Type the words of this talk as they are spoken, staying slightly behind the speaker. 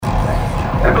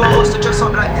Everyone wants to dress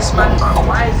up like this man, bro.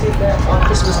 Why is it that on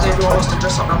Christmas Day everyone wants to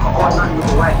dress up like an old man with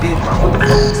a white beard, bro? What the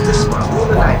fuck is this, bro? All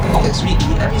the like dickheads, really.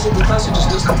 Every single person just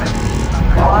looks like that.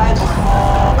 Why the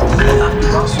fuck do they have to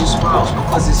Brussels sprouts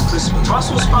because it's Christmas?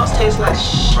 Brussels sprouts taste like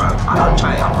shh, bro. I don't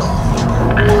try it out, bro.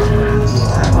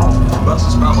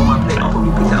 Brussels sprout on my plate, I'll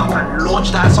probably pick it up and launch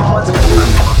that at someone's head.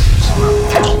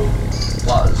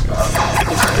 Buzz, bro.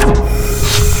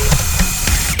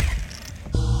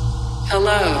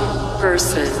 Hello,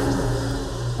 person.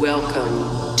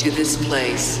 Welcome to this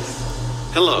place.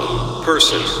 Hello,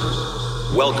 person.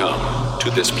 Welcome to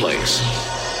this place.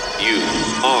 You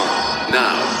are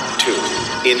now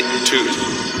tuned into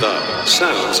the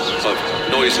sounds of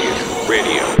Noisy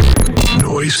Radio.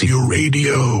 Noisy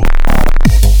Radio.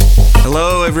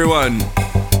 Hello, everyone.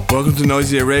 Welcome to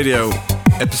Noisy Radio,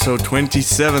 episode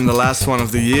 27, the last one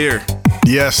of the year.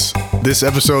 Yes, this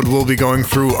episode will be going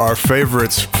through our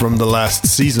favorites from the last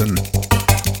season.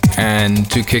 And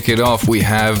to kick it off, we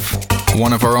have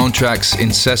one of our own tracks,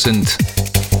 Incessant,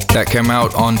 that came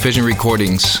out on Vision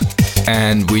Recordings.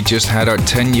 And we just had our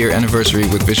 10-year anniversary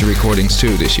with Vision Recordings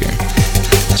too this year.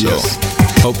 So, yes.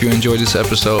 Hope you enjoyed this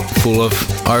episode full of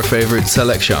our favorite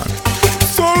selection.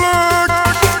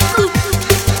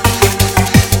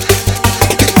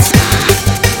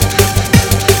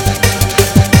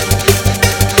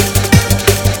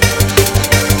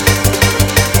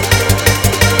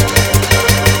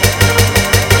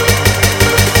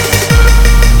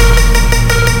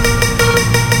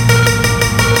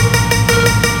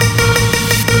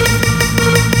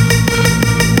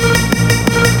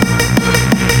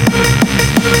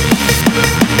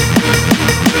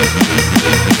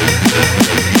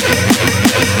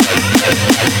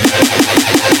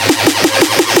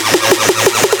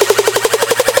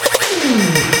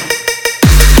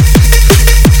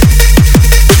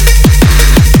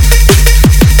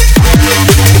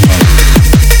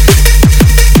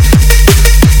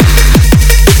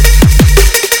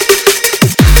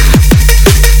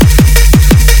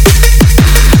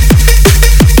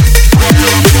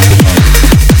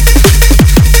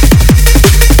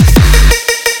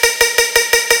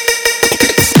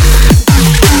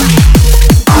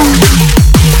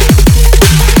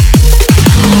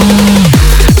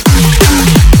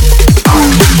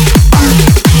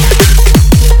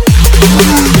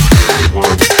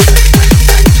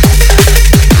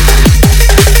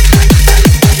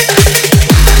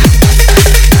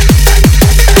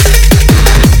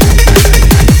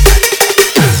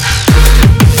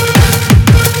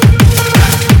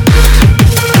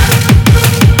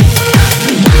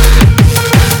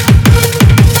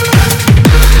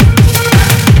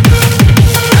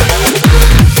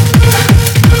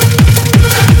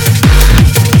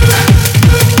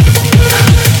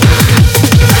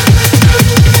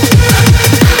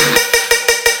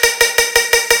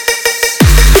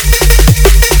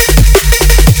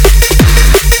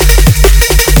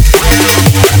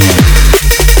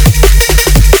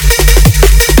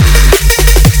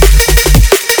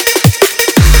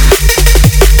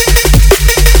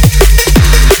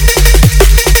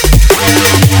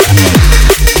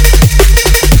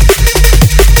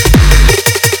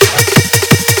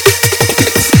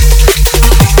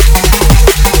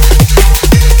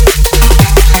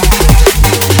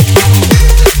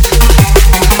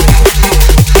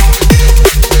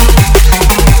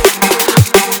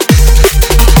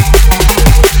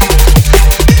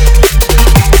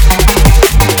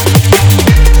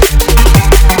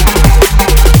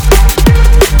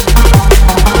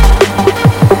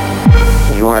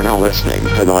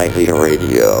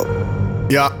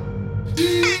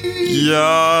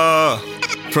 Yeah,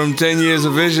 from 10 years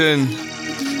of Vision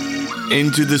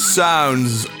into the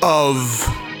sounds of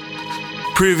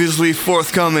previously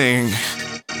forthcoming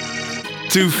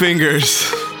Two Fingers,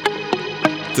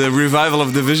 the revival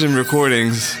of the Vision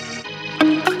recordings.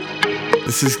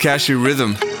 This is Cashew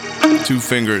Rhythm, Two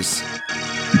Fingers.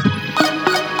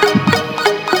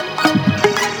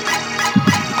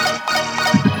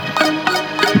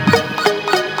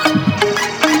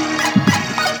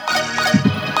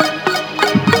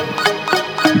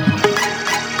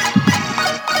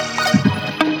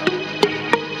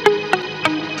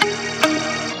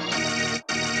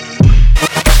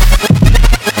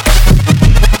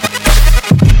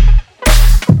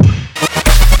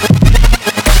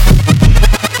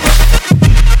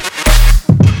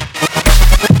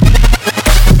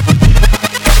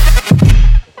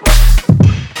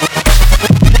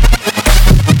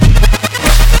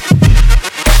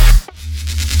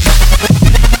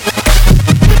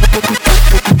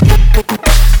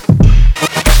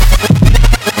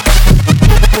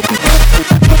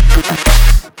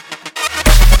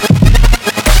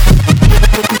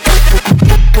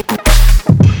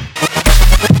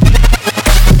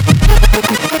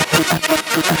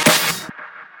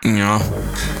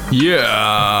 Yeah.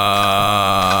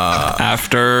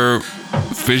 After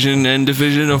Vision and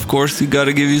Division, of course, we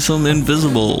gotta give you some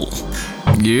Invisible.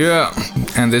 Yeah.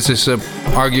 And this is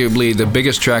arguably the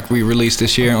biggest track we released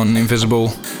this year on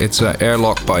Invisible. It's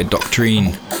Airlock by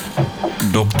Doctrine.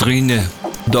 Doctrine.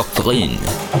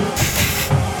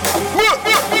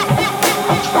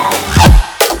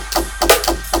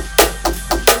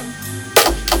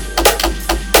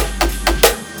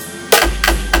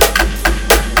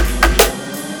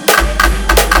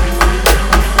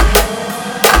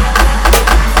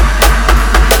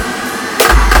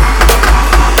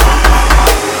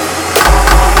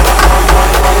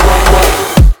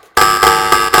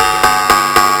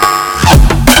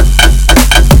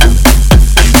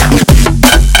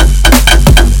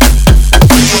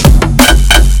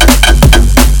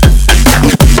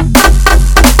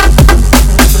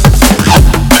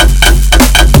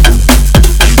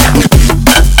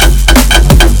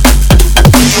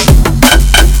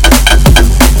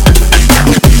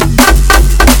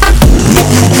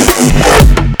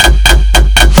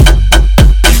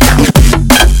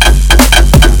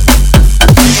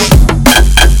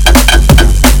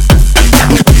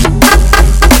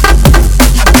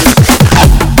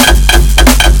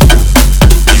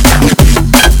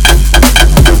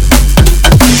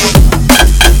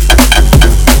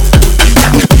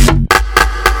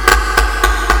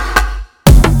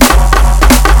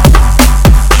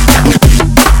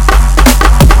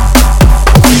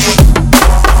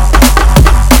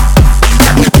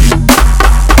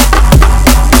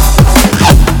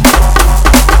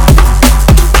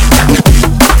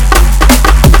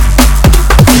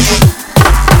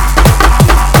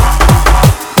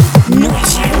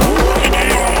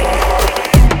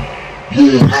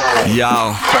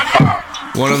 Yeah.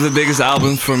 One of the biggest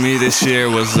albums for me this year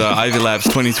was Ivy Lab's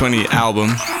 2020 album.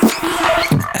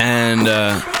 And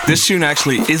this tune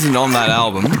actually isn't on that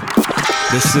album.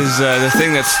 This is the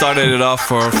thing that started it off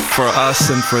for us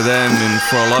and for them and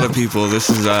for a lot of people. This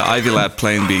is Ivy Lab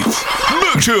playing beats.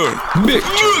 Make sure.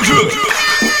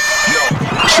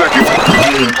 Check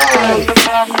it.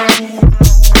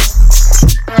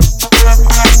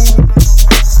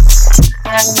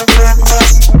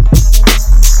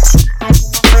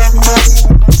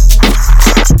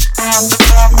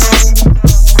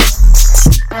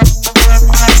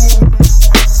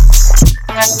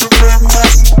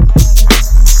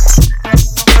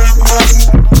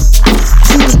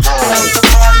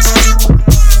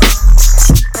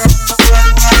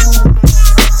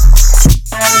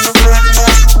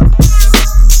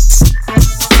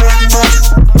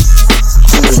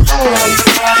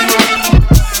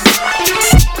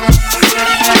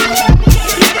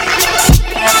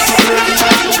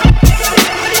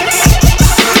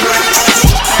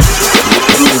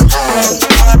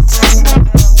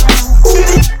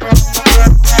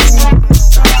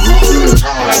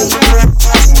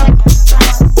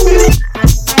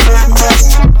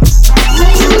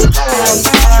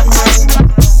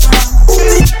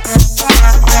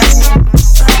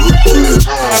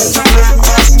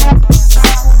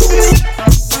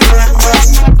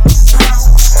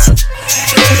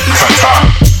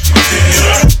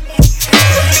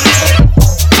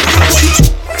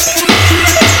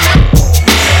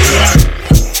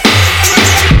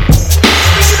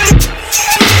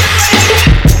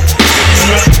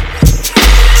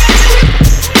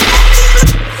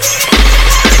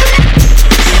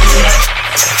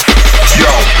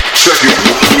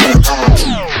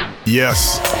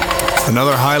 Yes.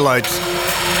 Another highlight,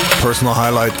 personal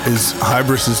highlight, is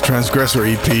Hybris's Transgressor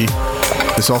EP.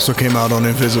 This also came out on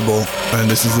Invisible, and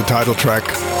this is the title track.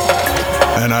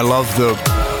 And I love the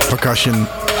percussion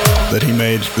that he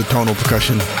made, the tonal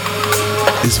percussion.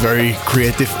 It's very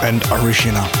creative and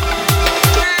original.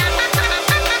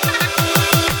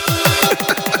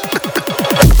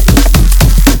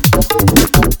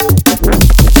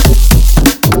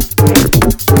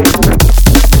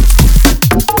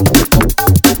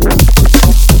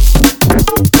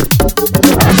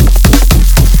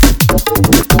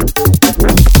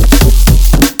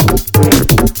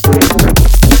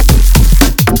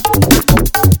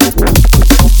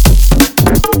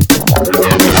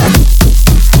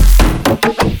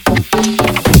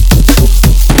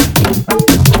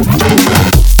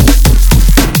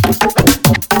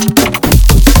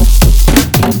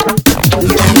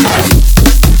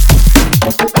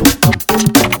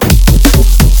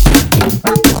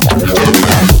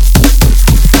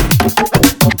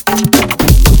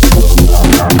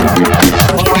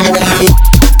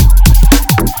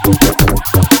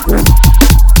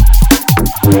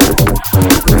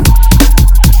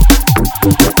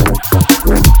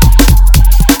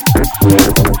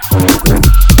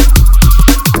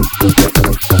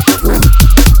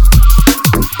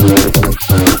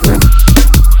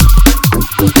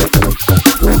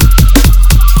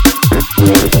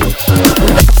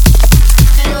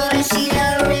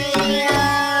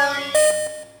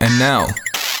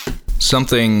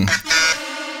 something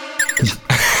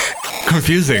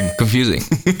Confusing.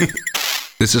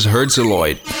 This is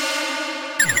Herzeloid.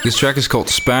 This track is called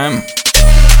Spam,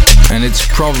 and it's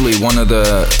probably one of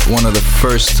the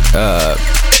first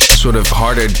sort of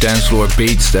harder dance floor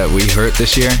beats that we heard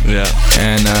this year. Yeah.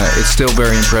 And it's still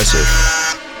very impressive.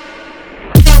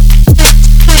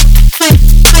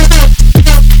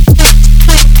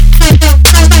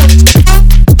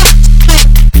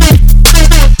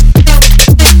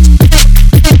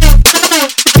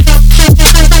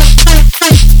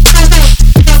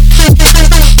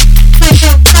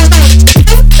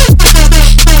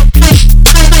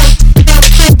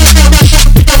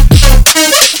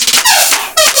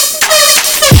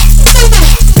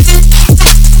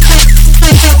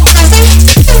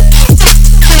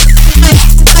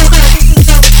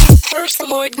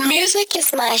 Music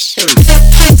is my shoe.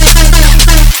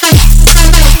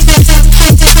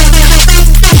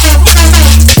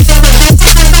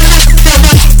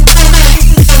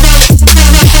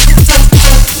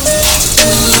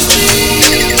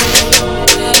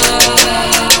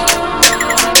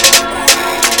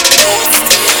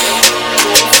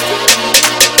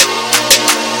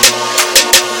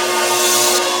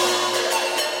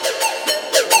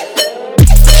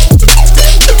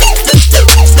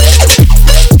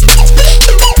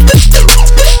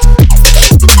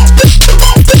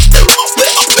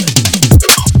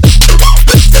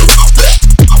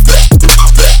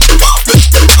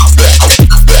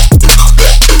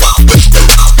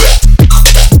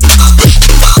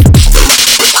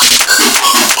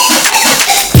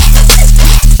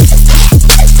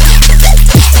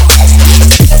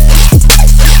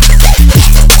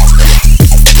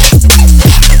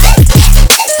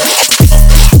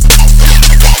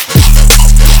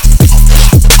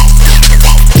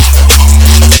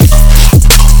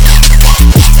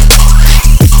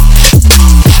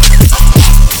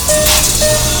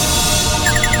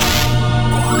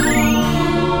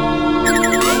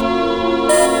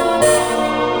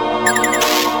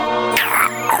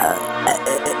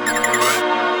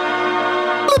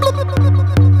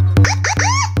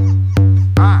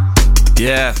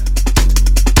 Yeah.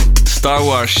 Star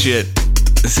Wars shit.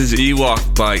 This is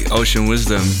Ewok by Ocean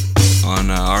Wisdom on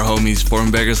our homies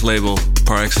Formbeggers label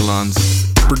par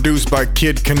excellence. Produced by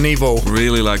Kid Knievel.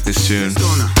 Really like this tune.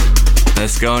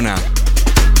 Let's go now.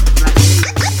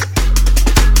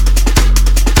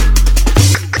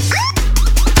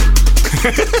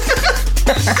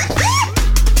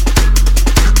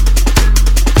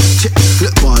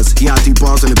 Look bars, yeah I do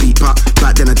bars on the beat, but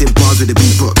back then I did bars with the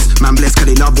beatbox. Man blessed cause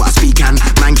they love what I speak and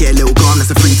man get a little gone, that's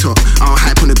a free talk. I don't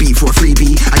hype on the beat for a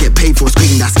freebie, I get paid for a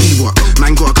screen, that's Ewok.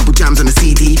 Man got a couple jams on the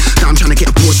CD, that I'm trying to get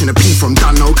a portion of P from.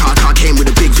 Done no car came with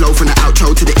a big flow from the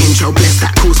outro to the intro. Bless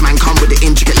that, course man come with the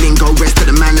intricate lingo. Rest of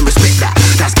the man and respect that.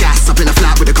 That's gas up in a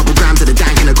flat with a couple grams of the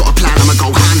dank and I got a plan, I'ma go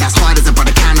hand. That's hard as a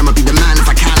brother can, I'ma be the man if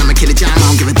I can, I'ma kill a jam, I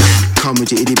don't give a damn. Come with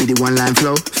your itty bitty one line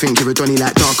flow, think you're a Donny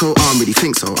like Darko, I don't really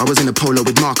think so. I was in a polo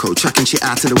with Marco, chucking shit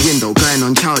out to the window, going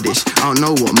on childish. I don't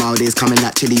know what mild is, coming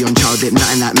like chili on child dip,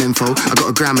 nothing like Menfo. I got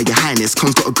a gram of your highness,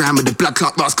 Con's got a gram of the blood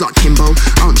clot, last clock Kimbo.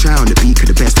 I don't try on the beat, cause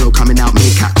the best flow coming out,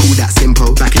 make cat cool, that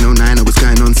simple. Back in 09 I was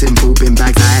going on simple, bin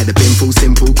bags I had a bin full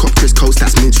simple. Cop Chris Coast,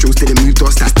 that's minstrels, didn't move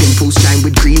dots, that's dimples. Shine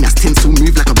with green, that's tinsel,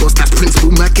 move like a boss, that's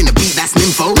principle. Merc in the beat, that's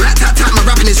nympho. Rat tat tat, my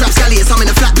rapping is rap scallious, I'm in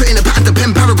a flat, putting a pattern to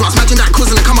pen paragraphs. Imagine that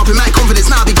causing to come up in my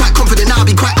confidence, now I be quite confident, now I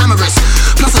be quite amorous.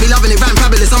 Plus I be loving it, ran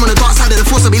fabulous, I'm on the dark side of the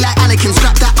force, I be like Anakin.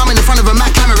 Strap that, I'm in the front of a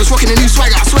Mac camera, rocking a new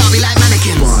swagger, I swear I be like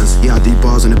mannequins. Bars, yeah I do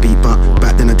bars on the beat, but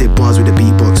back then I did bars with the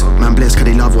beatbox. Man blessed cause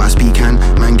they love what I speak and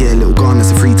man get a little gone,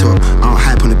 that's a free talk. I don't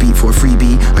hype on the beat for a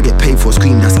freebie, I get paid for a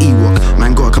scream, that's Ewok.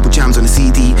 Man got a couple jams on the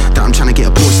CD, that I'm trying to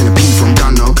get a portion of P from.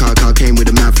 Dunno, car came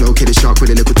with a mad flow, kid a shark with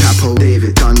a little tapo.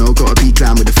 David Dunno, got a beat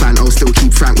glam with a fan, oh still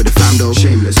keep frank with the fam though.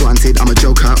 Shameless, wanted, I'm a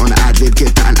joker on the ad-lib,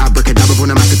 get that an abracadabra,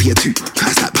 onomatopoeia too.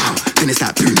 Pass that pow, then it's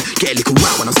that boom, get a little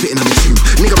wow when I'm spitting on the tune.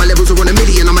 Nigga my levels are on a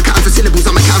million, I'm accounting for syllables,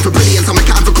 I'm accounting for brilliance, I'm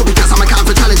accounting for copycats, I'm accounting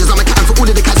for challenges, I'm accounting for all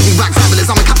of the cats to be back fabulous.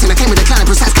 I'm a captain, I came with a clan of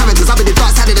precise characters, I've been the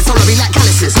dark side of the soul, I be like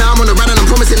calluses. Now I'm on the run and I'm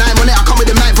promising I am on it, I come with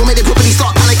the mic for me, they properly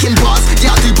start panicking bars.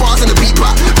 Yeah I do bars on the beat,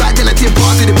 but back then I did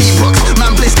bars with the beatbox.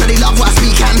 Man blessed cause they love what I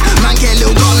speak and man get a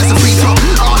little gone, that's a free talk.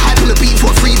 I'll hype on the beat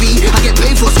for a freebie, I get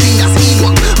paid for a screen, that's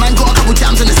Ewok. Man got a couple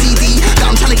jams on the CD, that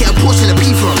I'm trying to get a portion of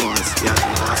P from.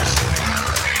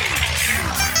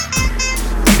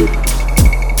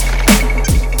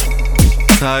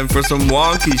 Time for some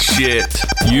wonky shit.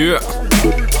 Yeah.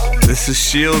 This is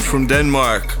Shield from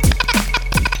Denmark.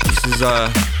 This is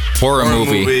a Horror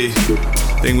movie.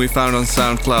 Thing we found on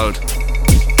SoundCloud.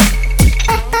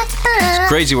 It's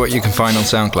crazy what you can find on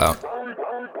SoundCloud.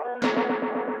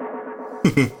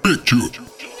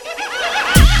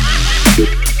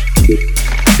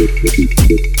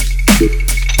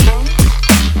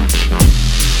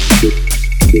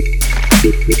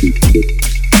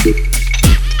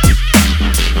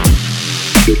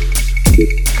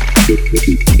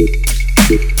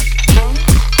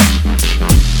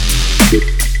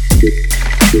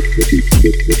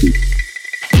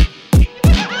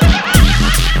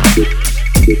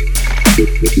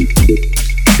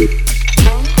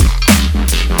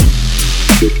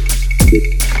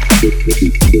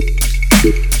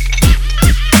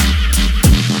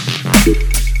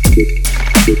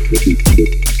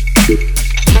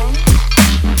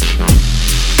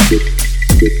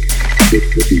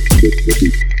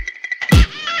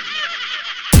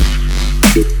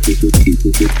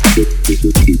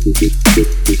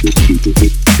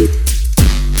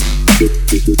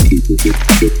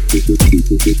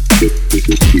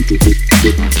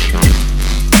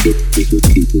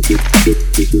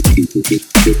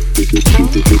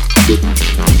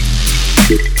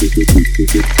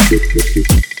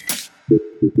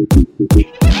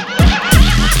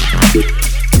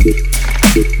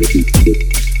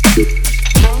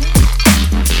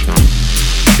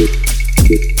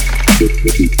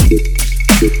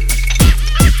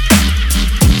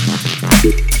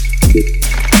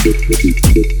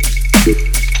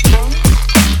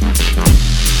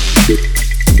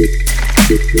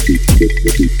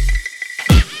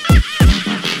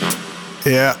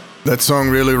 Yeah, that song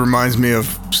really reminds me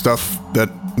of stuff that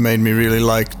made me really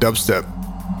like dubstep.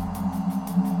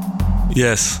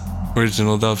 Yes,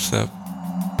 original dubstep.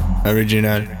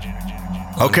 Original.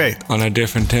 Okay. On a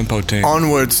different tempo thing.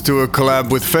 Onwards to a collab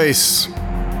with Face.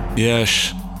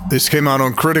 Yes. This came out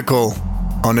on Critical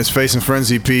on his Face and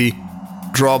Friends EP,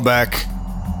 Drawback.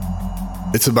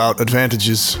 It's about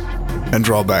advantages and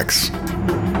drawbacks.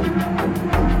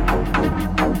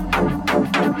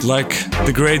 Like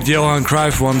the great Johan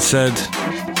Cruyff once said,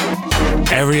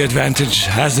 every advantage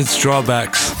has its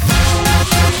drawbacks.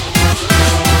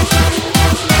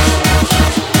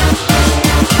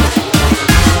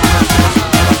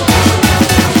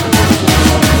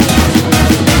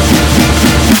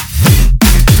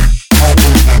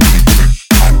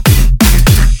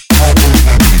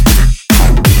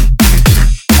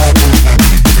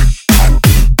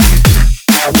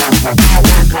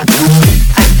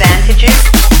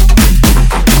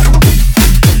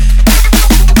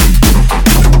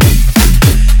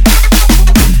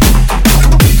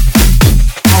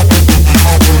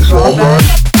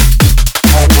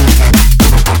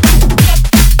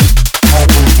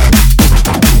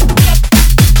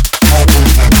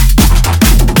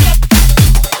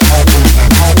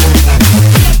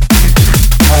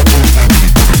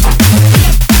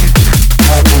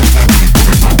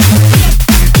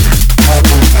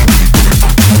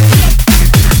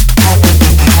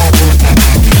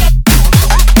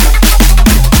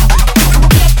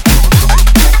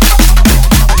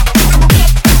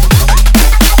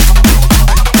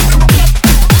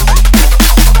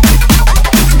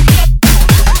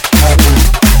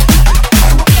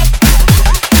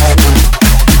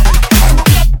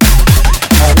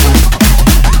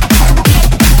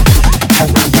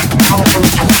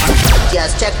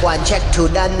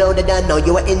 Know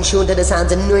you are in tune to the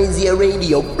sounds of Noisy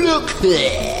Radio.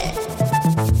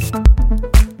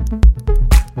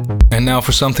 And now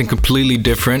for something completely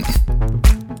different.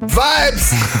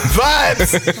 Vibes!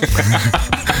 Vibes!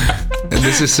 And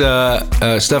this is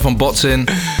Stefan Botzin,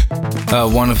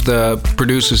 one of the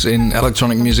producers in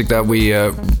electronic music that we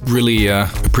really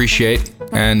appreciate.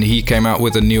 And he came out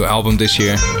with a new album this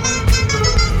year.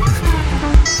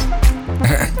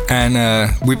 And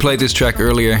we played this track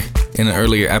earlier in an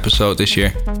earlier episode this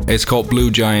year. It's called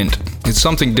Blue Giant. It's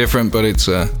something different, but it's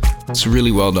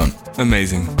really well done.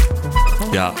 Amazing.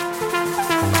 Yeah.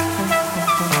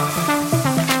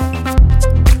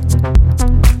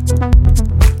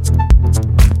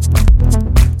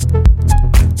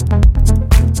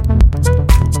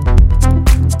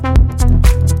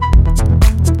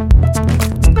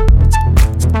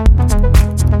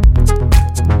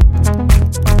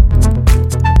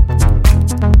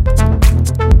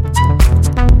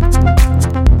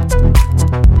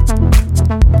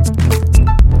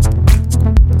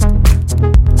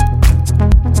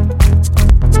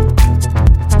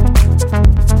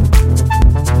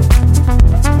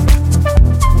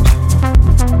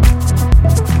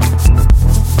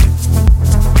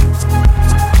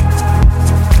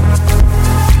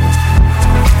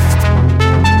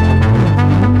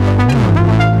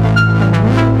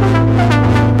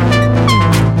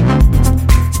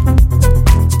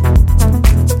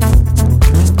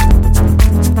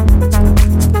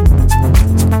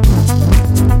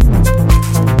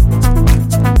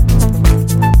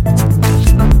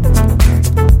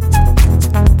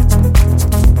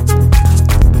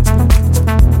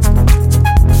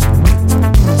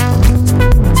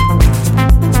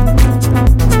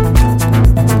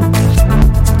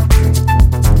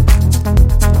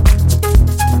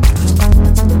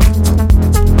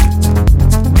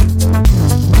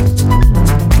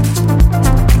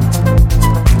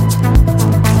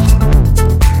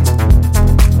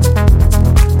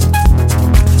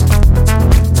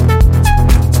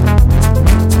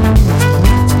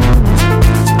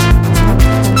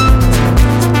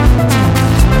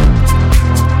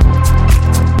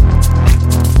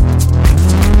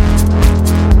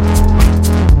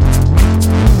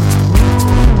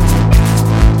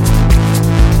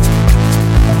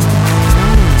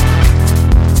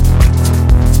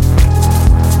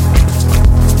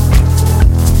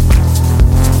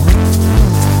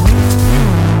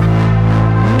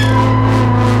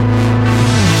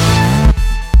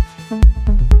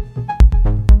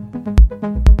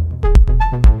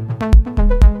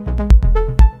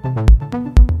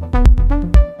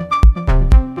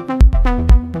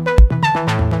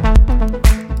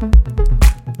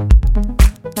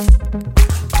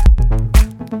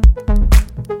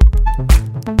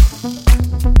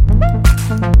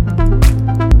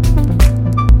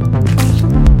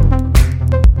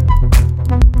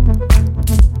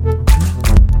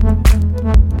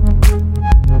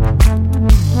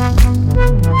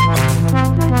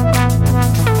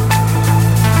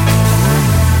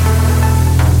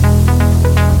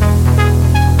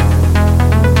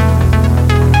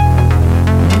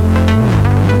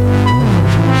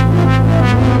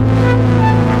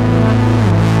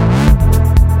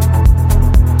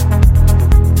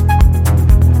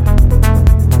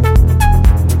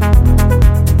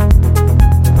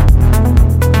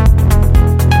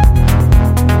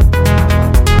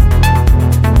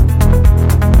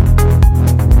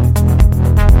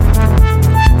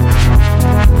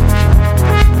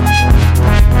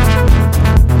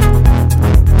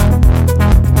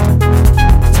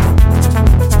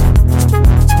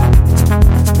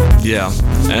 Yeah,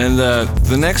 and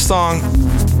the next song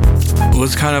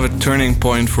was kind of a turning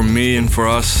point for me and for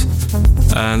us.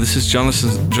 This is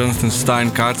Jonathan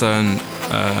Stein-Carta, and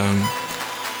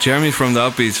Jeremy from the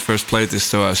Upbeats first played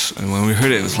this to us, and when we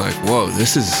heard it, it was like, whoa,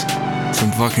 this is some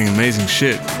fucking amazing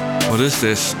shit. What is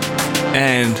this?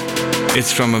 And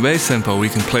it's from a bass tempo. We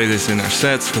can play this in our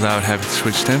sets without having to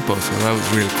switch tempo, so that was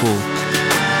really cool.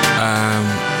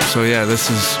 So yeah, this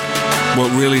is what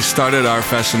really started our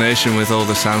fascination with all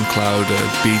the SoundCloud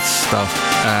beats stuff,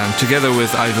 together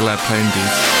with Ivy Lab playing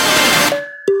beats.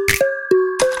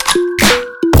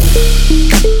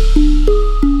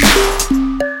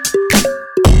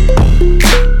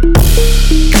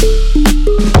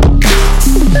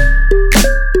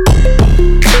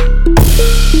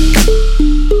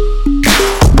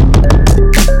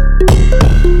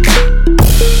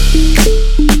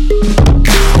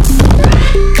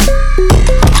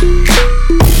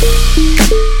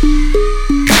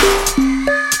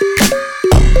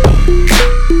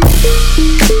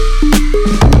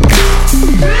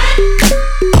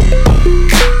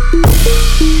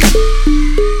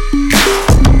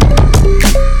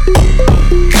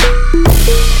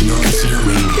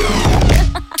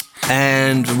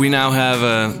 We now have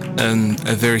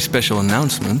a very special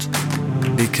announcement,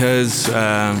 because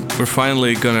we're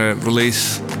finally gonna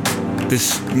release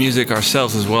this music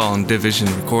ourselves as well on Division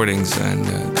Recordings, and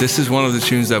this is one of the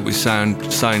tunes that we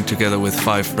signed together with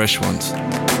 5 Fresh Ones.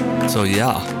 So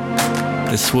yeah,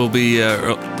 this will be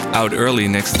out early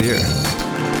next year.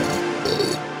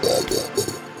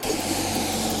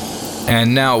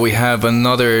 And now we have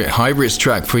another Hybrids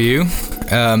track for you.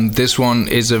 This one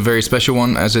is a very special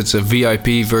one, as it's a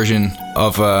VIP version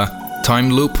of Time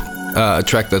Loop, a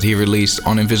track that he released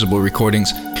on Invisible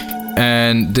Recordings.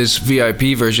 And this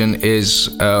VIP version is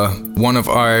one of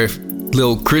our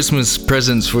little Christmas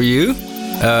presents for you.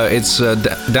 It's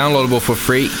downloadable for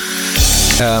free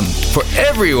for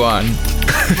everyone.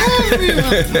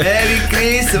 Merry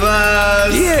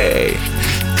Christmas! Yay!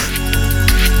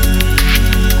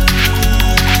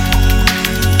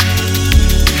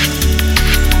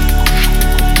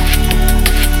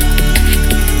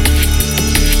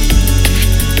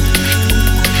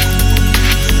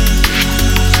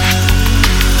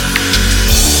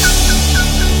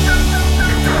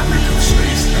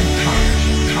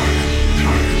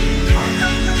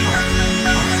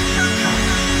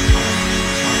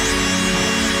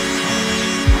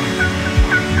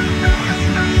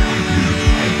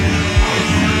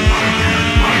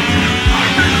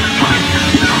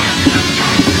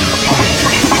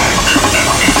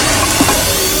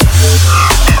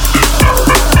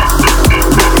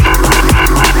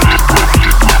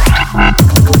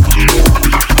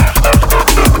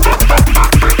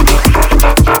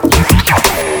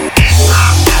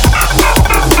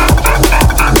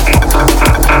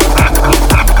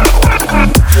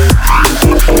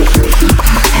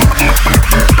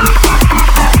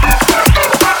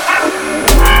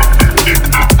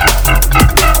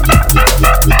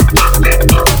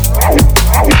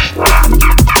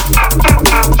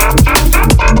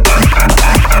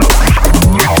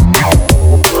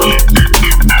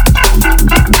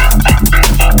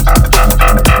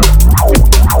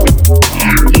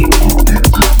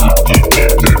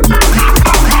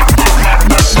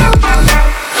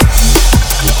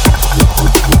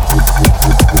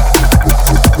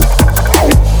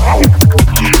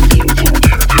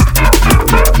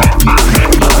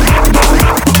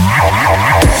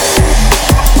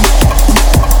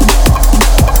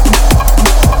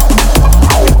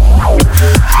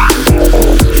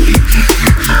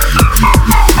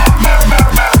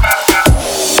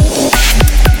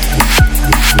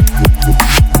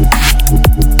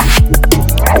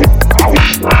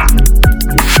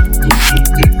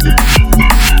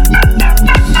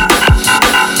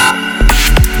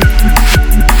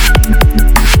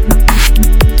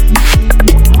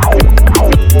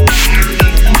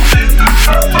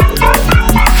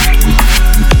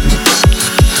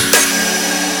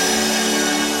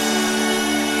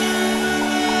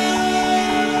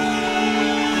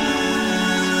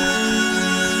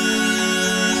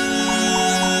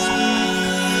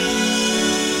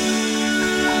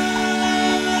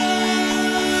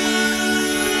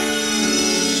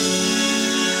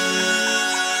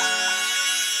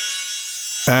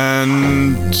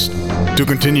 And to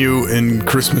continue in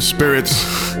Christmas spirits,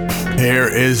 here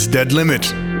is Dead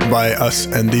Limit by us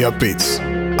and the Upbeats.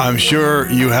 I'm sure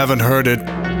you haven't heard it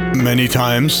many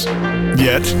times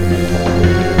yet.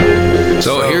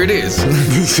 So here it is.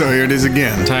 So here it is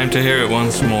again. Time to hear it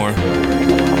once more.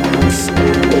 It's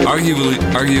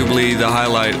arguably the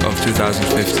highlight of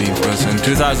 2015 for us. And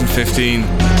 2015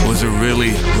 was a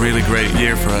really, really great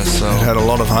year for us. So it had a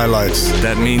lot of highlights.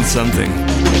 That means something.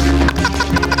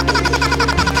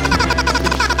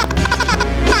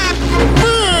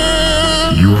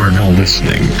 You are now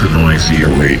listening to Noisia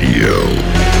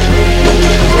Radio.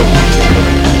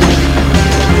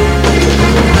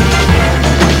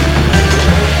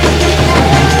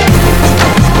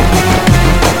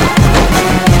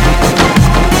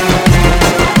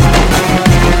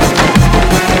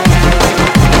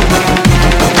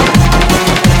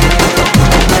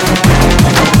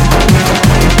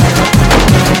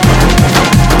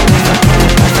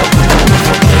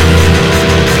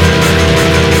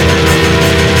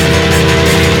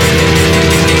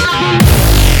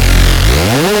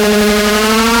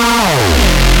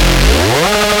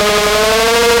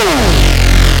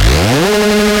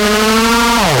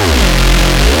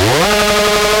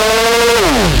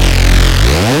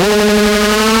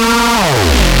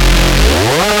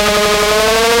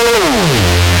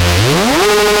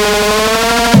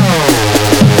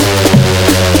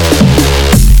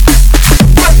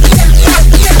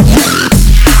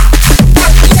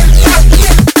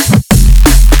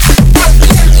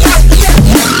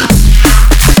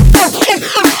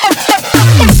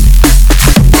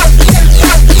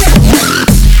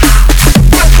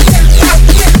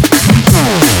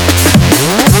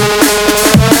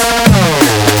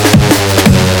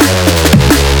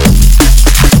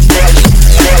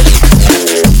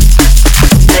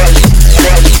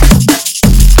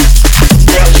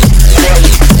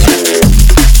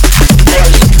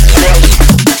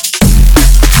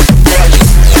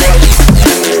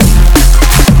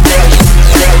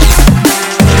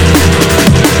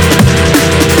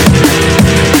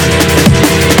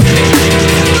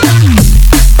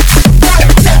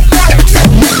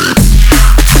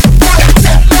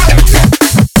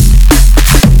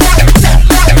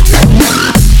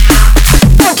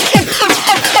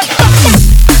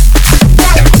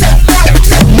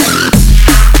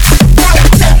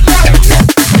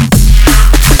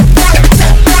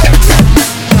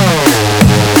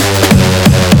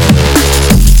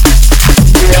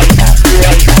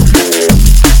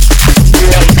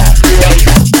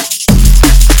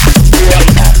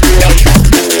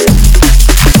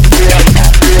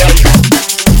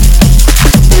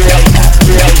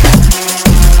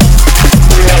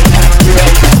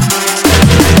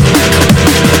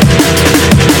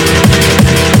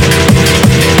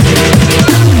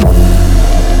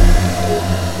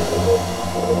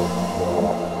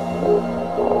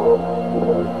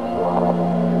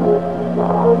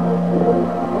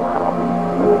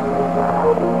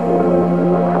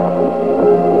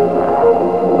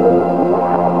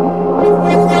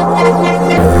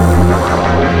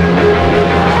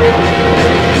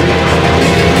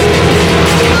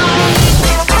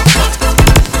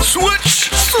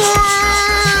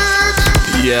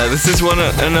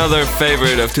 Another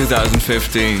favorite of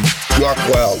 2015.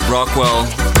 Rockwell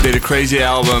did a crazy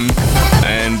album,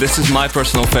 and this is my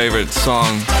personal favorite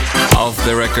song of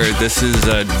the record. This is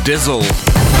Dizzle.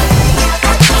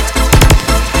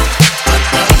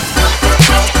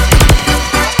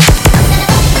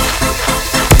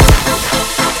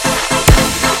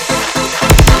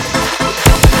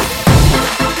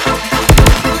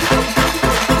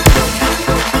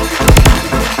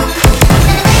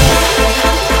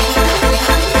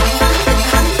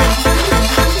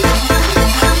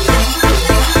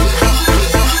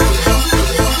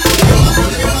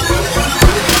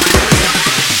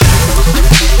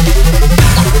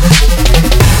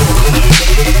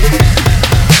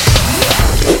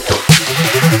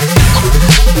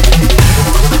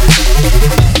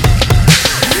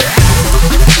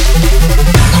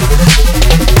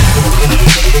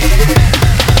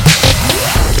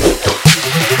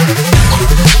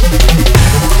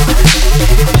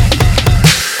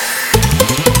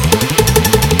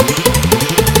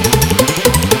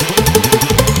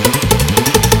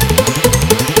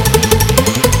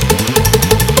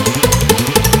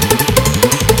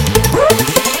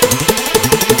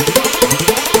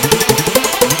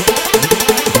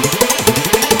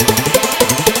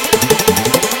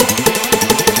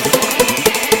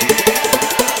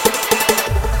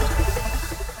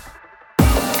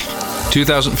 In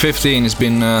 2015 has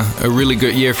been a really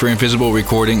good year for Invisible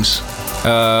Recordings.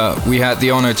 We had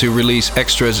the honor to release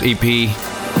Extras EP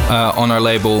on our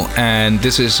label, and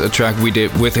this is a track we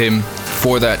did with him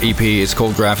for that EP. It's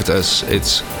called Gravitas.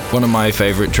 It's one of my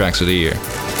favorite tracks of the year.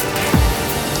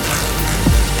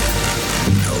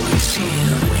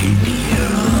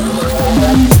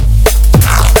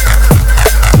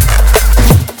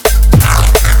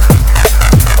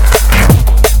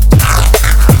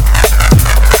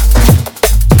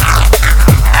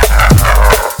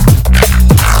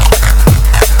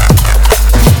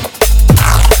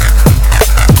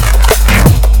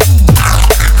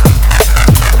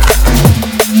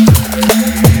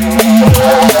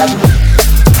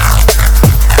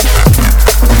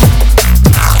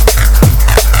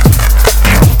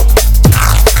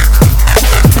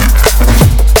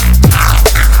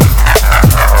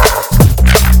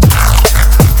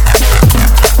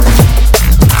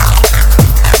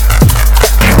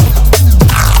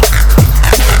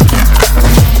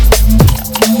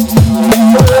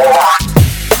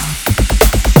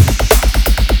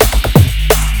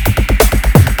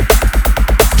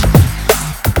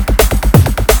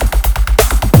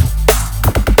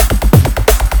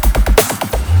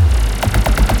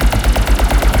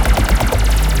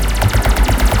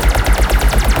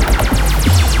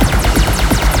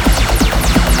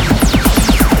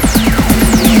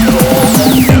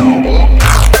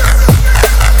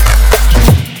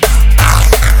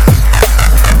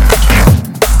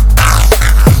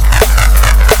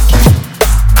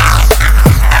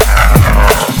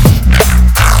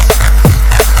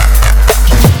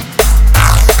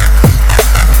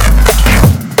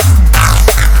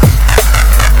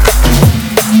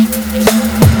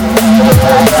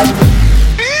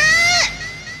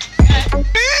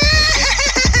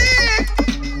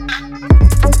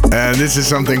 this is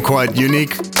something quite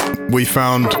unique. We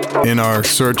found in our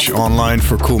search online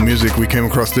for cool music, we came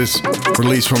across this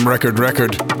release from Record.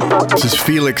 This is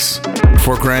Felix,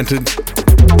 For Granted.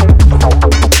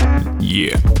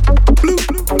 Yeah.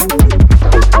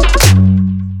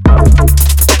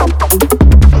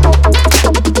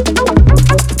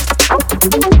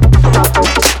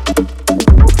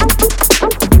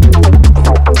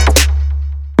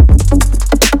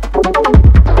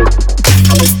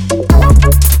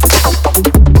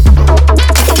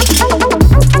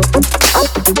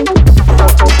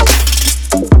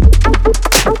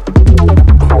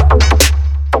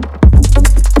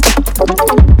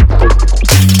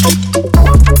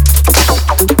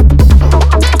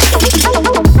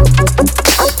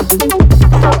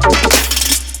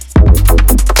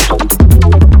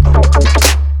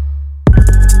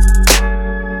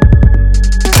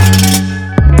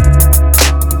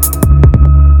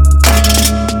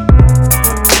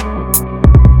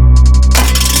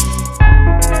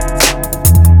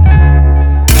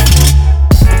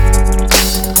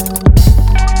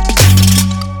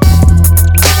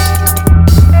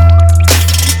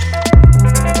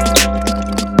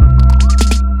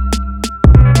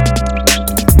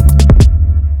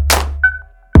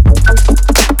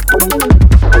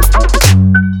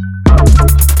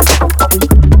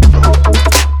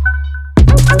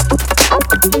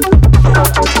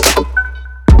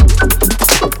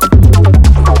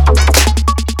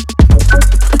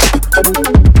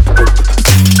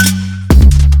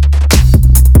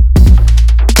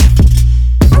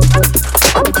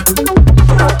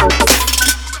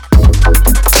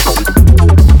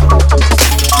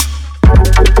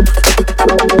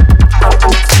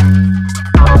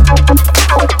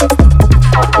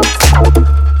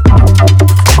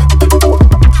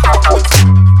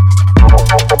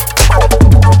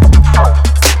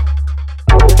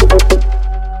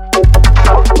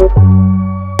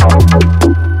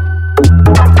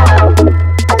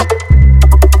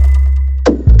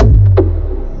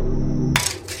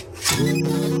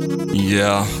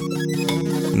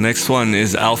 Next one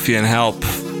is Alfie and Help,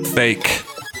 Fake.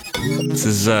 This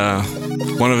is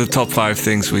one of the top 5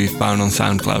 things we found on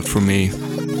SoundCloud for me.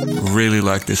 Really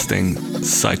like this thing,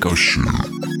 Psycho Shit.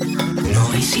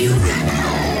 Noisy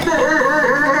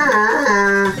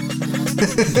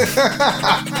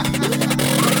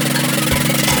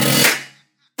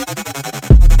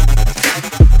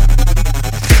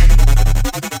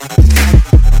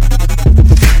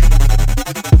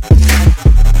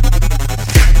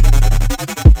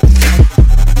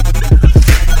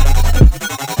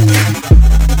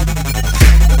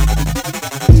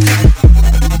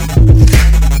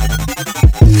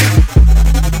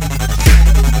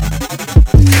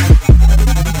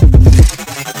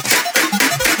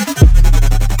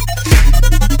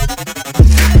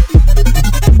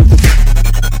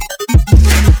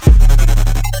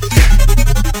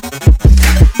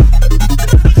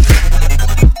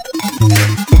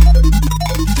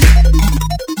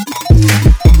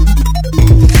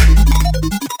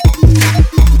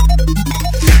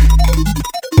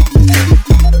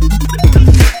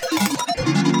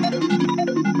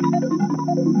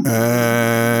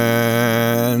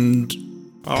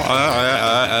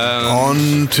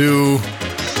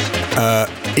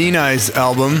Enai's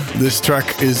album. This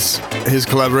track is his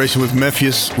collaboration with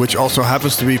Mephius, which also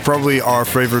happens to be probably our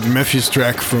favorite Mephius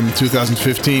track from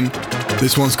 2015.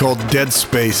 This one's called Dead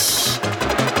Space.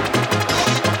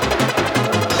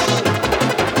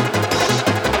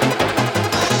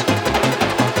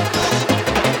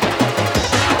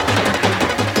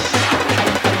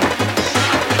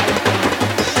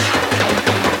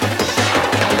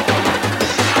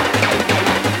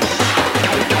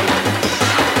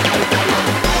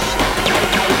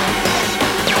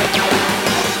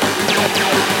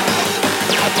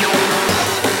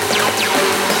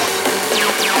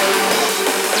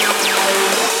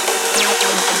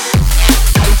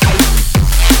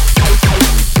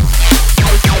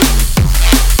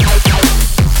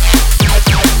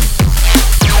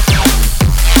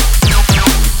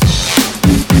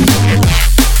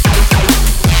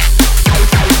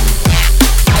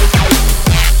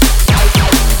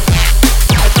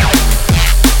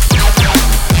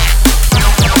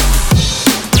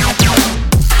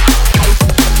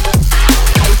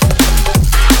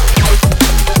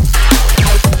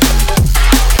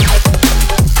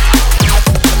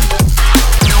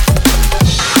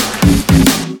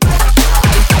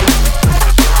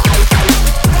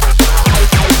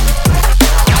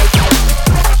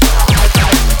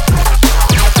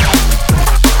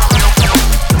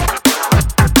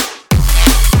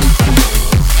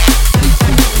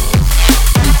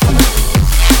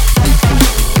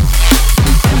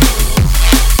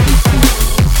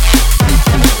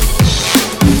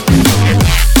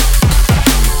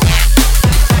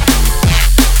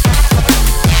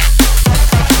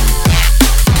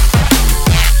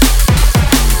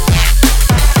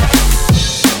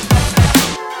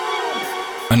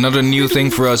 Another new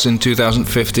thing for us in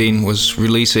 2015 was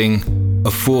releasing a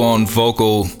full-on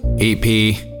vocal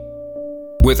EP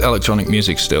with electronic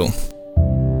music still.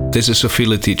 This is Sophie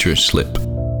Letitra, Slip.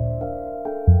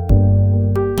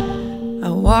 I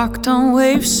walked on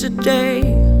waves today,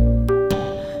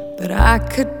 but I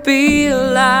could be a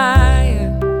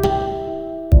liar.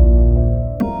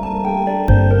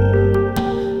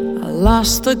 I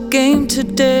lost the game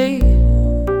today,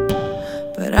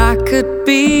 but I could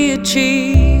be a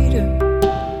cheater.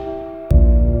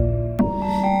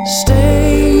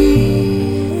 Stay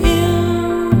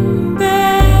in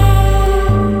bed,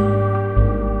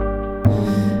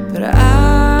 but I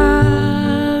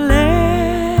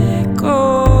let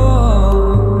go.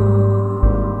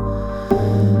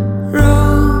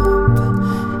 Rope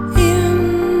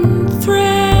in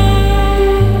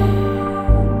thread,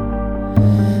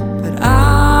 but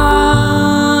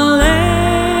I'll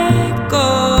let go.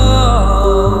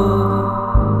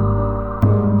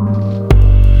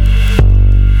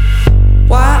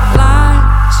 White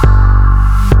lights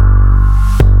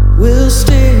will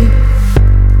stay.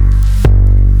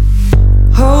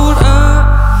 Hold up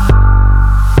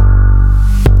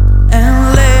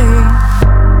and lay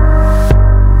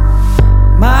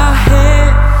my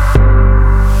head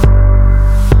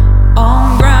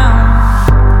on ground.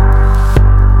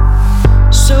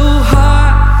 So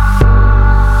hard,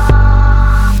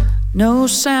 no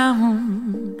sound.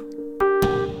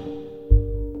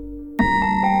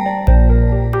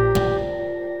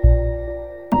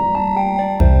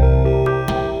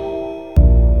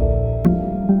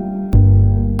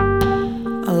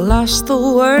 I lost the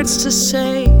words to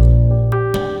say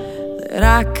that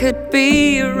I could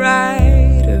be a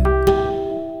writer.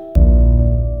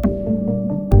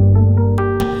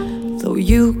 Though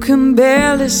you can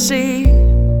barely see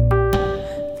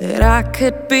that I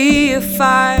could be a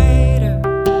fighter.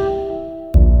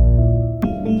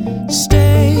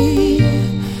 Stay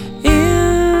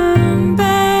in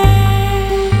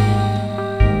bed,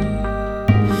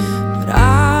 but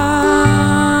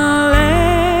I'll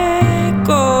let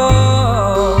go.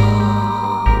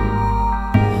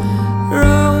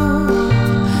 Rope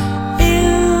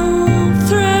in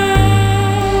thread,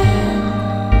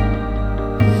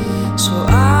 so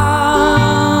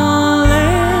I'll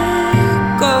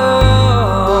let go.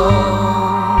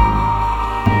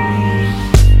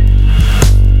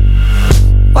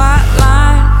 White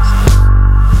lines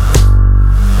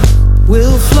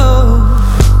will flow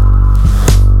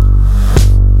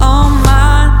on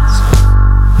minds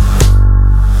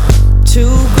to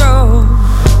grow.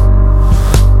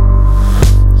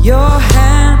 Your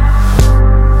hand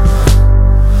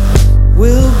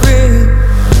will grip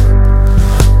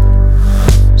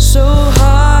so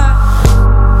hard.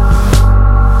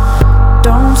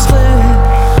 Don't slip,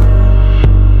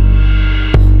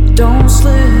 don't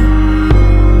slip,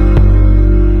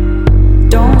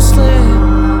 don't slip.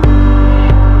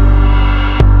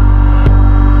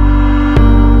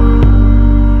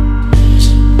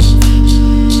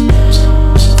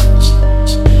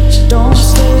 Don't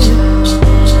slip,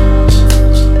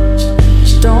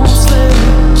 don't slip, don't slip.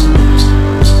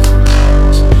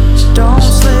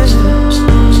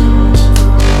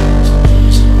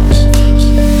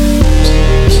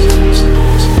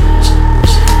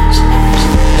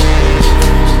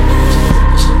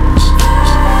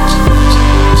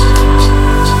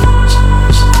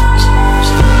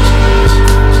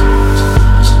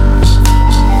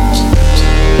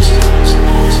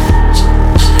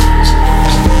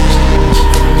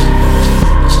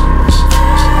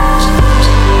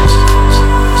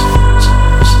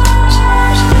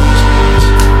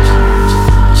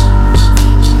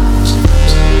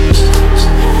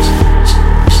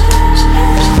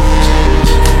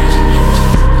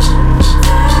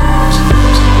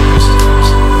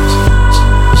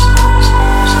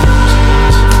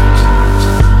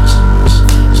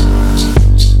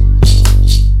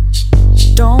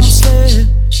 Don't slip,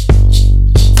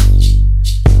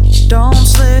 don't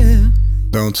slip.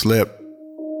 Don't slip.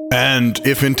 And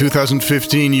if in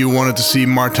 2015 you wanted to see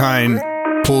Martijn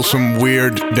pull some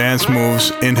weird dance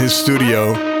moves in his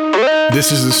studio,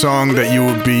 this is the song that you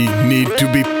would need to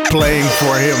be playing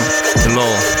for him.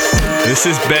 Lol. This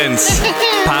is Ben's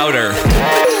Powder.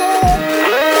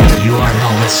 You are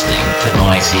now listening to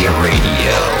Noisy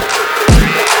Radio.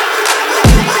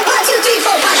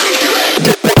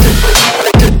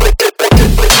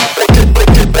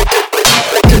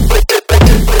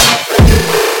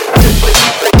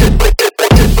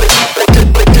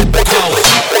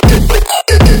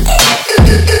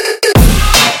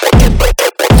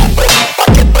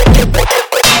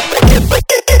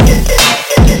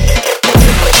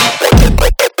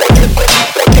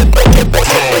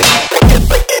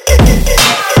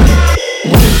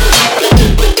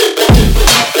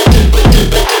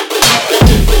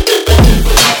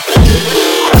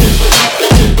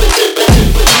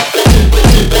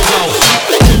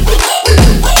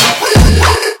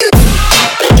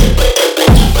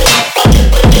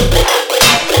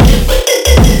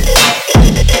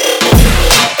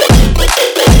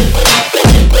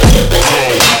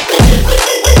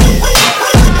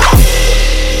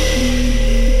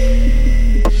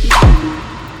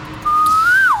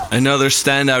 Another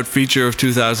standout feature of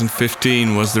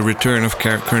 2015 was the return of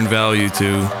Current Value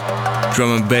to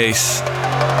drum and bass.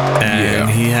 And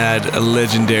he had a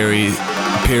legendary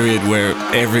period where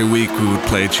every week we would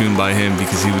play a tune by him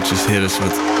because he would just hit us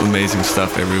with amazing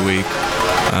stuff every week.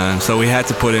 So we had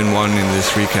to put in one in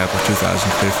this recap of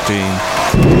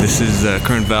 2015. This is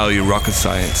Current Value, Rocket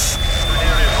Science.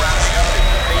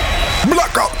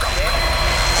 Blackout!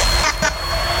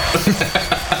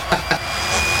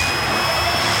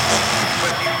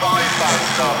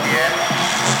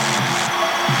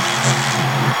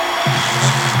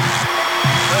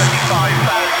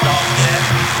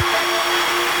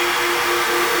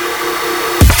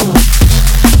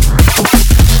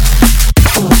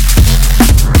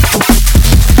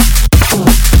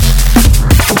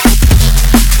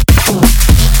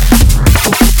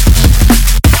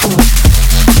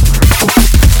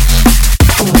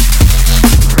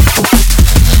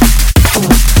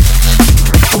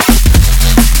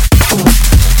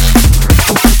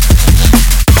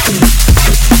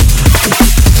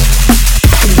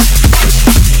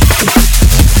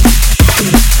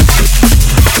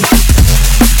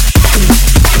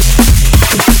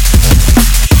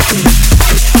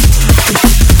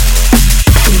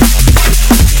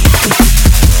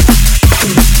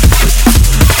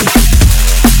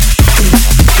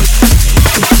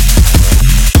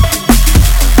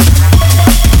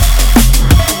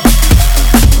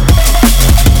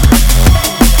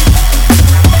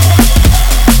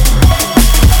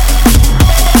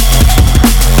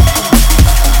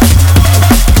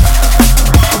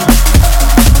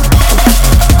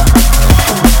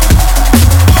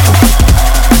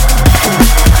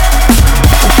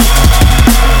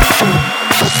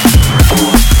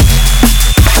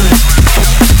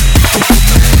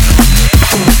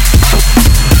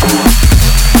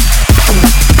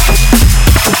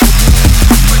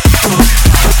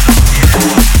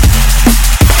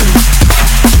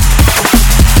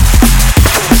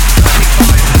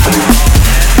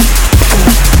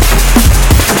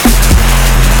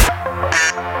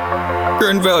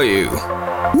 Value.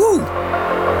 Woo!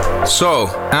 So,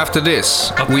 after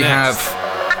this, we have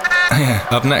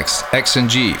up next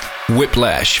X&G,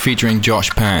 Whiplash featuring Josh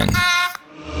Pan.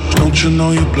 Don't you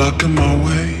know you're blocking my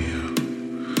way?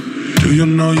 Do you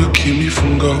know you keep me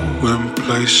from going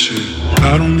places?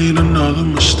 I don't need another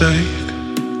mistake.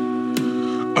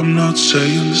 I'm not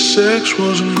saying the sex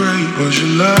wasn't great, but you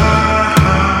lie.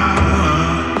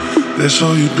 That's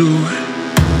all you do,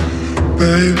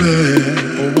 baby.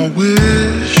 Oh, I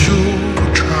wish you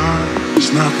would try.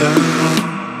 It's not that hard.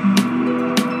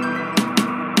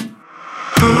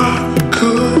 I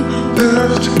could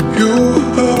lift you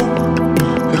up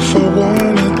if I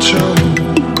wanted to,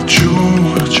 but you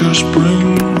would just bring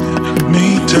me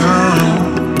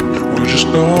down. We're just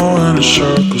going in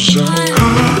circles. I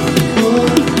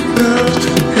would lift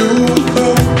you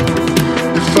up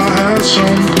if I had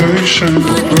some patience,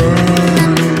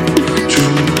 burning to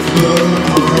the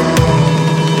heart.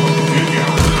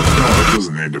 No, it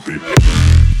doesn't need to be.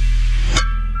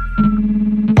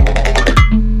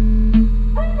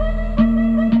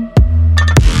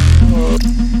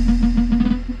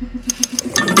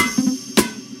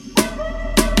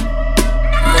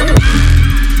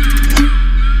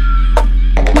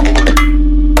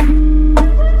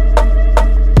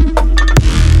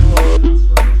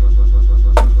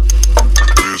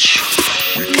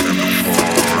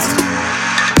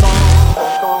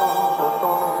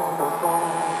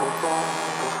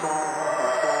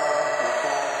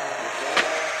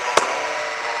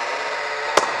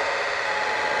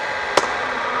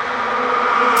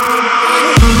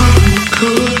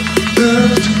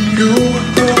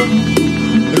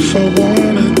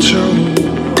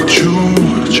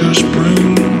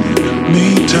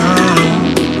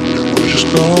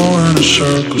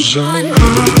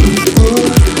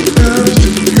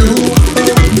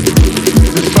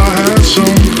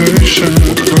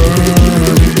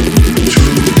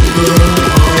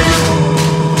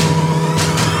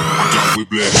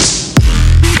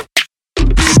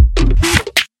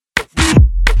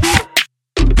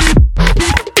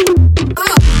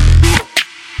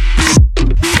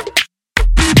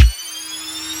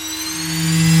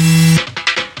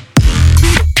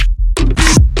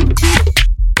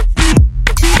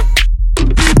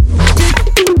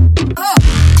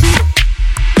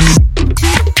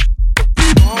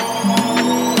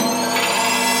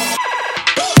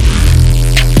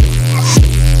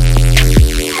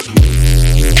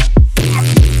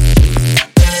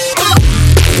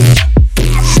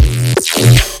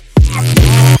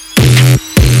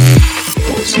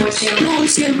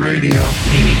 Radio.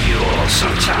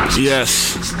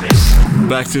 Yes,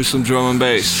 back to some drum and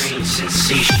bass.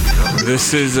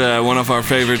 This is one of our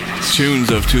favorite tunes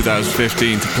of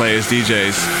 2015 to play as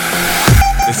DJs.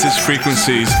 This is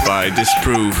Frequencies by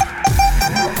Disprove.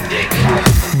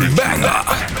 Banger!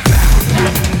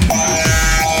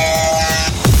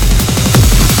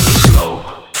 Slow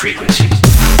frequencies.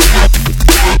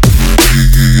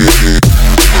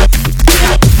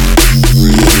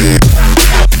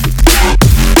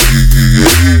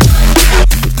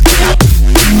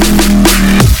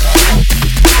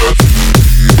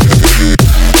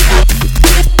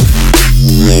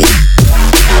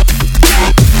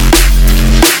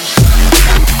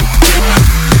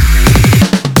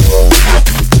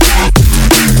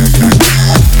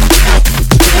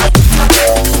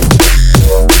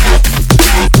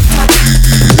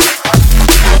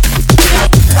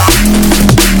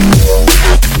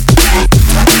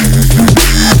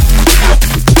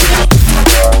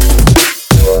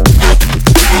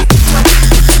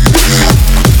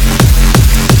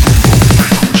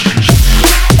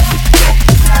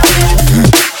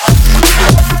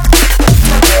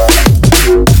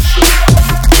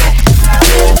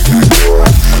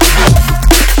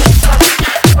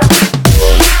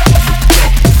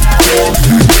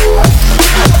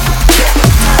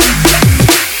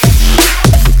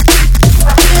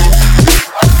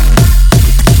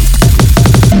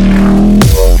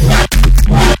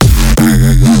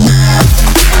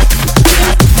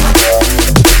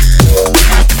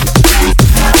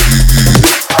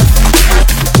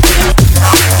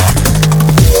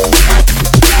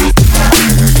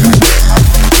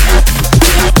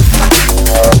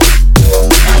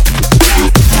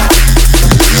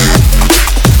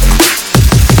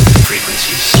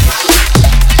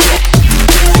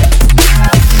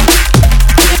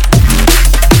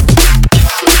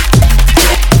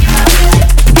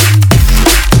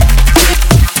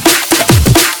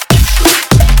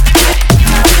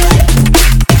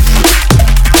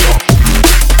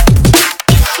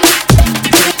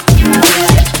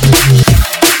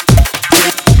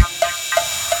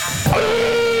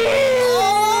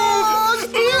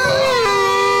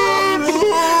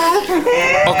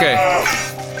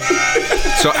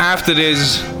 So after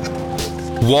this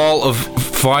wall of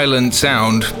violent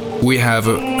sound, we have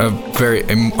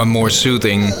a more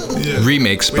soothing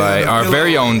remix by our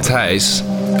very own Thijs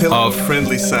of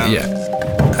friendly sound. Yeah,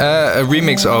 a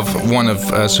remix of one of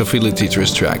Sophie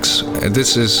Letitra's tracks.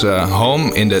 This is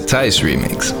Home in the Thijs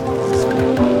remix.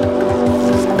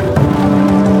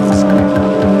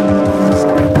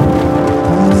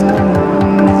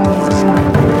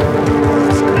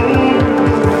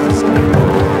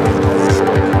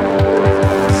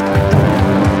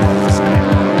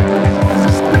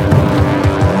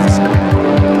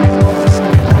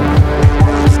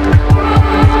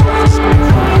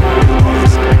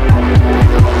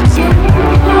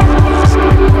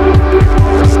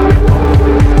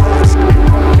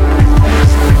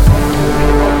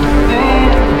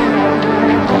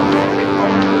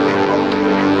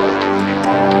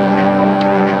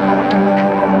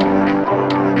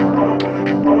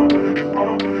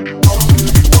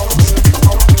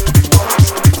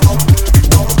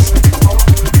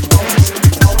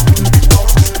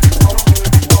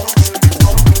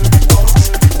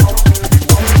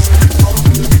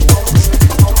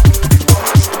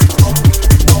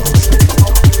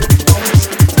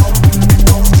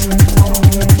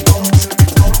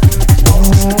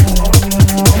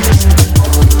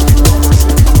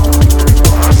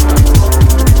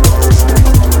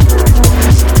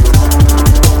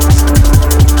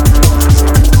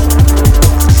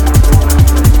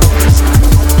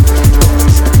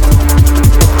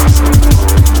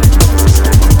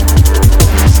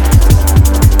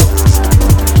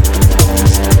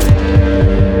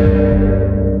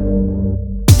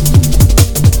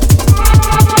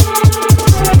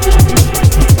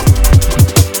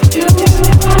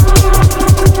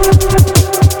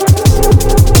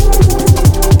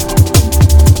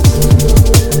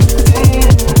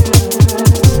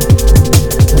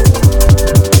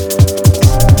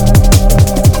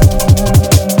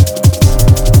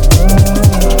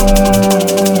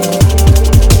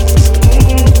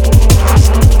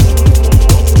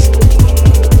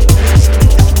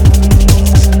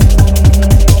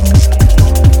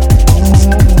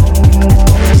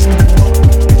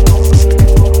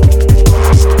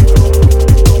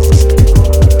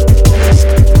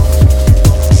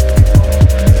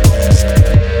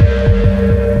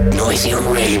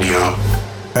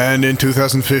 And in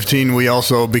 2015, we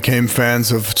also became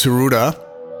fans of Tsuruda.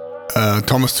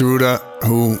 Thomas Tsuruda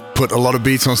who put a lot of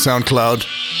beats on SoundCloud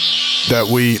that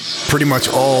we pretty much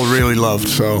all really loved.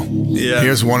 So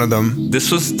here's one of them.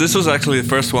 This was actually the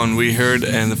first one we heard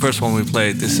and the first one we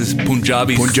played. This is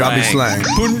Punjabi slang.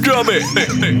 Punjabi.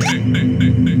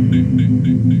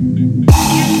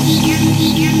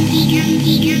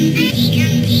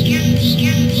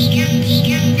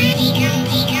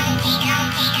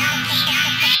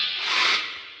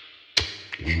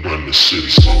 We run the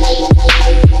city.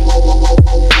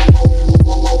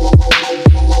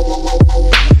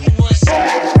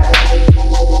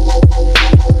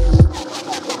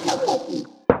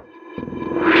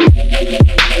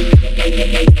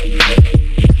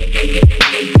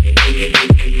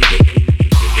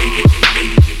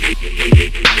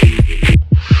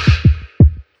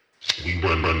 We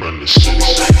run the city.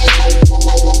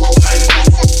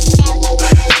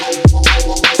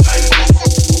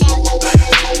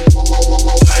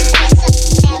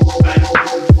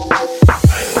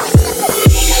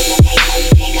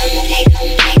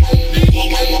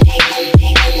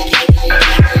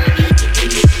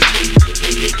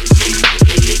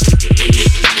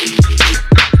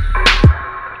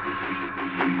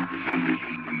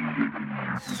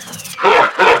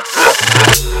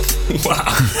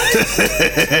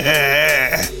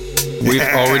 We've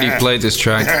already played this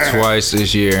track twice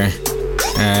this year,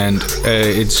 and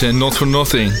it's not for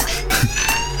nothing.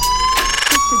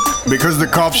 Because the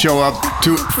cops show up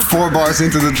 4 bars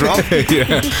into the drop?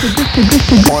 Yeah.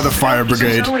 Or the fire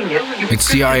brigade. It's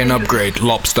the Iron Upgrade,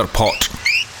 Lobster Pot.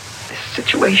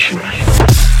 Situation.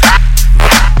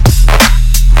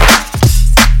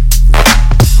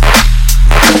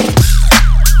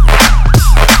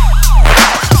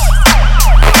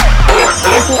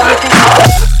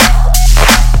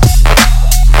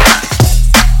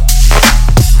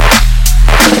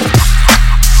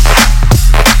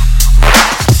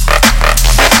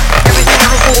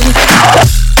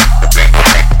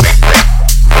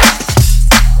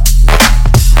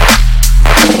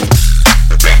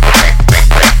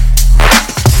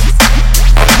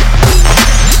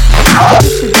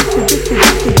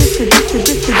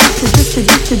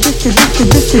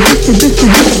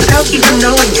 Without even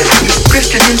knowing it, you've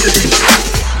drifted into this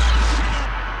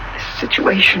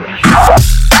situation.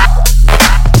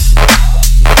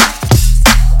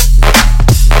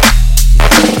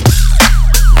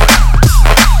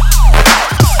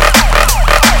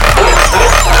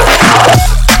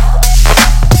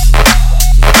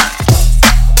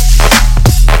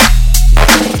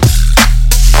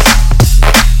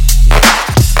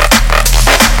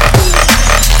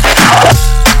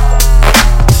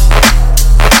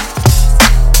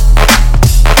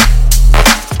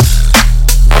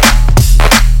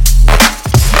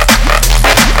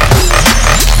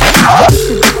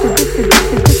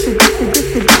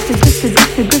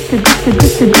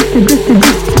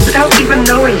 Without even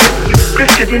knowing it, you've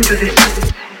drifted into this.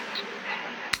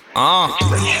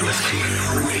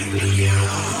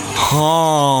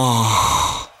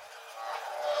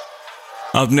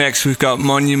 Up next, we've got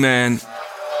Monument,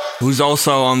 who's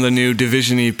also on the new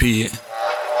Division EP.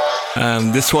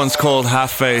 This one's called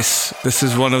Half Face. This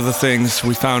is one of the things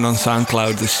we found on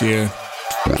SoundCloud this year.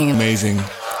 Amazing.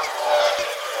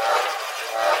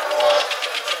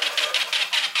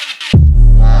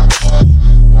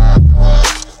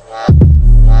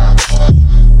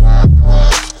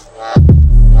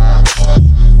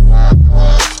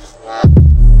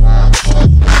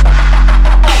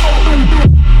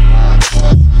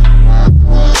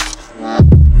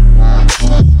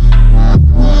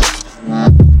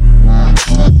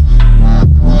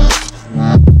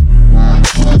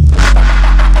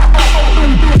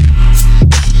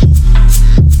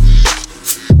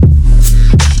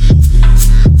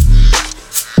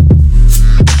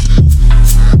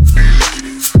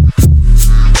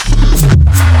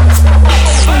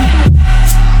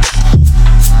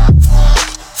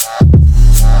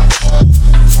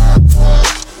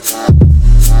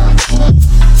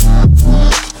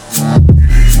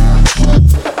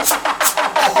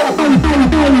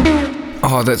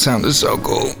 Oh, that sounded so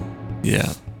cool.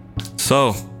 Yeah.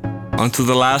 So, on to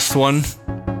the last one.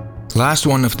 Last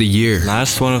one of the year.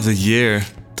 Last one of the year.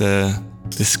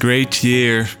 This great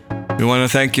year. We want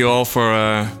to thank you all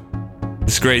for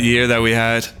this great year that we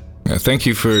had. Thank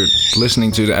you for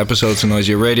listening to the episodes of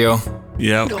Noisia Radio.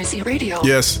 Yeah. Noisia Radio.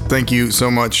 Yes, thank you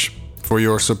so much for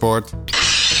your support.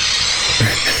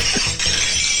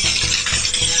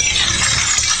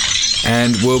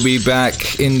 And we'll be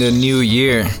back in the new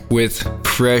year with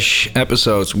fresh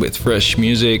episodes, with fresh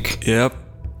music. Yep.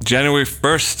 January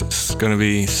 1st is going to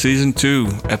be Season 2,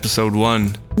 Episode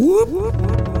 1. Whoop.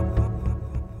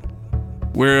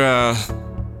 we're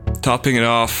topping it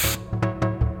off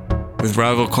with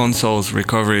Rival Consoles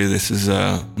Recovery. This is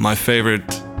my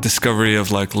favorite discovery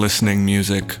of like listening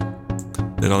music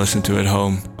that I listen to at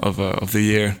home of the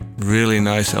year. Really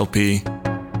nice LP,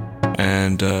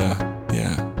 and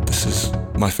this is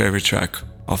my favorite track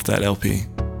off that LP.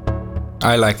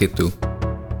 I like it too.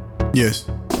 Yes.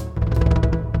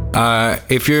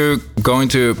 If you're going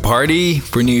to a party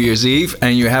for New Year's Eve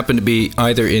and you happen to be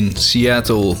either in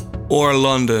Seattle or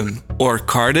London or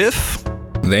Cardiff,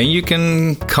 then you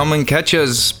can come and catch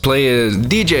us play a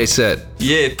DJ set.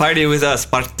 Yeah, party with us.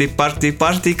 Party, party,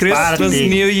 party, Christmas, Party.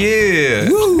 New Year.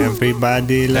 Woo.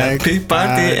 Everybody like happy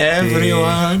party,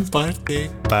 everyone, party.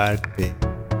 Party.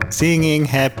 Singing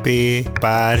happy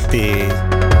party.